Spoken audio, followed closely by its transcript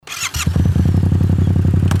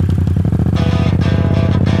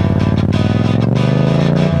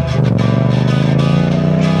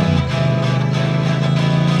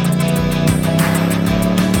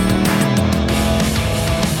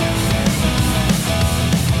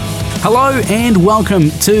Hello and welcome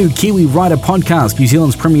to Kiwi Rider Podcast, New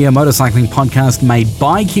Zealand's premier motorcycling podcast made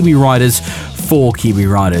by Kiwi Riders for Kiwi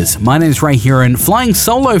Riders. My name's Ray Heron, flying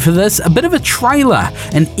solo for this, a bit of a trailer,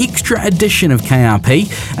 an extra edition of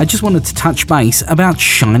KRP. I just wanted to touch base about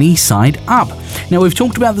Shiny Side Up. Now, we've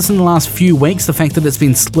talked about this in the last few weeks, the fact that it's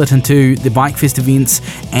been split into the Bike Fest events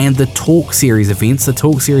and the Talk Series events. The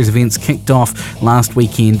Talk Series events kicked off last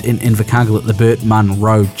weekend in Invercargill at the Burt Munn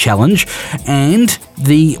Road Challenge, and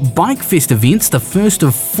the Bike Fest events, the first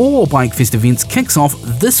of 4 Bike Fest events, kicks off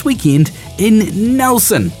this weekend in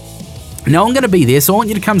Nelson. Now, I'm going to be there, so I want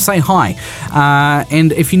you to come say hi.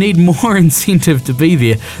 And if you need more incentive to be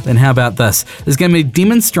there, then how about this? There's going to be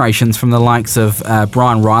demonstrations from the likes of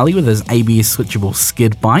Brian Riley with his ABS switchable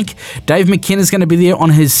skid bike. Dave McKenna's going to be there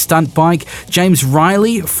on his stunt bike. James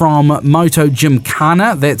Riley from Moto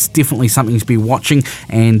Gymkhana. That's definitely something to be watching.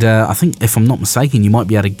 And I think, if I'm not mistaken, you might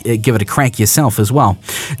be able to give it a crack yourself as well.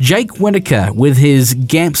 Jake Whitaker with his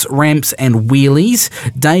gaps, ramps, and wheelies.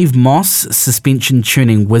 Dave Moss, suspension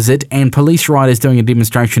tuning wizard, and police riders doing a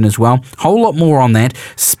demonstration as well. Whole lot more on that.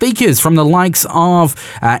 Speakers from the likes of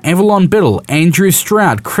Avalon Biddle, Andrew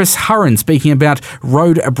Stroud, Chris Hurren speaking about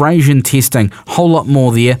road abrasion testing. Whole lot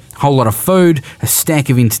more there. Whole lot of food, a stack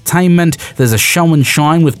of entertainment. There's a show and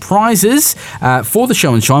shine with prizes for the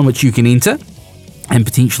show and shine, which you can enter and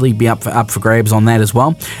potentially be up for grabs on that as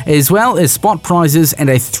well as spot prizes and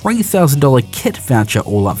a $3,000 kit voucher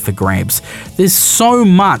all up for grabs. There's so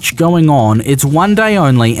much going on. It's one day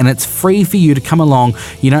only and it's free for you to come along.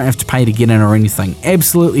 You don't have to pay to get in or anything.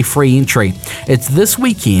 Absolutely free entry. It's this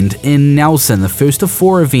weekend in Nelson, the first of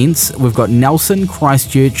 4 events. We've got Nelson,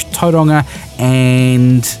 Christchurch, Tauranga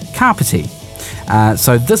and Kapiti.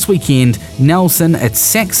 So this weekend, Nelson at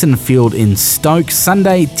Saxon Field in Stoke,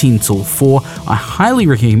 Sunday 10 till 4. I highly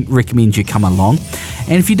recommend you come along.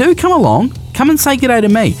 And if you do come along, come and say g'day to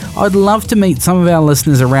me. I'd love to meet some of our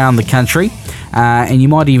listeners around the country. And you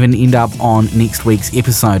might even end up on next week's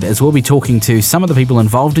episode, as we'll be talking to some of the people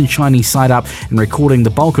involved in Shiny Side Up and recording the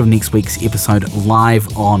bulk of next week's episode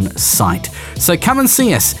live on site. So come and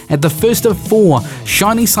see us at the first of 4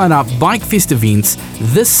 Shiny Side Up Bike Fest events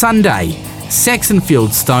this Sunday, Saxon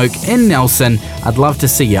Field, Stoke in Nelson. I'd love to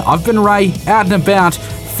see you. I've been Ray, out and about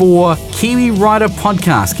for Kiwi Rider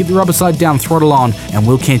Podcast. Keep the rubber side down, throttle on, and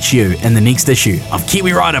we'll catch you in the next issue of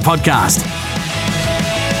Kiwi Rider Podcast.